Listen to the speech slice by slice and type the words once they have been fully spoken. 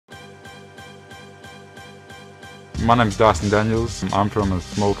My name's Dyson Daniels. I'm from a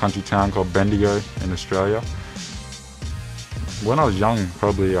small country town called Bendigo in Australia. When I was young,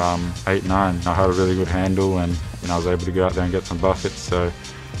 probably 8, 9, I had a really good handle and I was able to go out there and get some buckets. So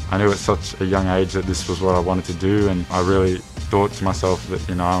I knew at such a young age that this was what I wanted to do, and I really thought to myself that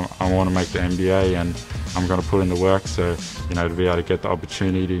I want to make the NBA and I'm going to put in the work. So to be able to get the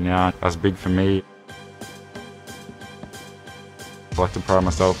opportunity now, that's big for me. I like to pride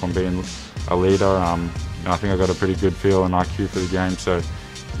myself on being a leader. I think I got a pretty good feel and IQ for the game, so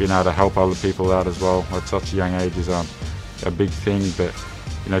being able to help other people out as well at such a young age is a big thing. But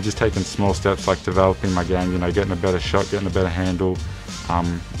just taking small steps like developing my game, getting a better shot, getting a better handle. I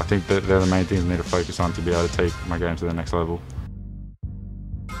think that they're the main things I need to focus on to be able to take my game to the next level.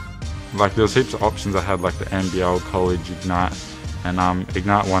 Like, there was heaps of options I had, like the NBL, college, Ignite, and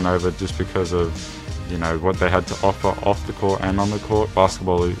Ignite won over just because of what they had to offer off the court and on the court.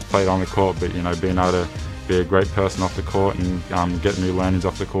 Basketball is played on the court, but being able to be a great person off the court and get new learnings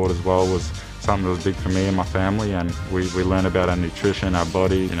off the court as well was something that was big for me and my family. And we learn about our nutrition, our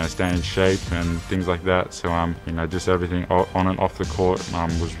body, staying in shape and things like that. So just everything on and off the court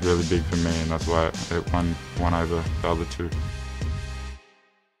was really big for me, and that's why it won over the other two.